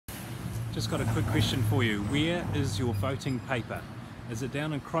Just got a quick question for you. Where is your voting paper? Is it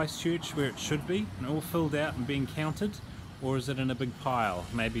down in Christchurch where it should be and all filled out and being counted, or is it in a big pile,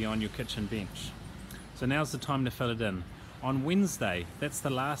 maybe on your kitchen bench? So now's the time to fill it in. On Wednesday, that's the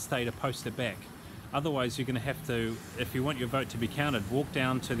last day to post it back. Otherwise you're going to have to, if you want your vote to be counted, walk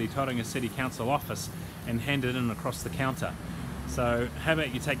down to the Tauranga City Council office and hand it in across the counter. So how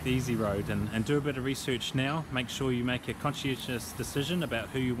about you take the easy road and do a bit of research now. Make sure you make a conscientious decision about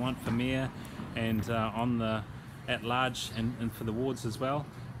who you want for mayor and on the at large and for the wards as well.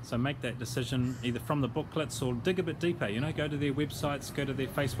 So make that decision either from the booklets or dig a bit deeper, you know, go to their websites, go to their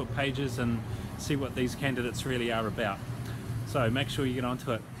Facebook pages and see what these candidates really are about. So make sure you get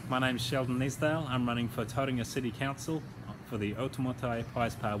onto it. My name is Sheldon Nesdale. I'm running for Tauranga City Council for the Otumotai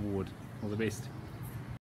Paispa ward. All the best.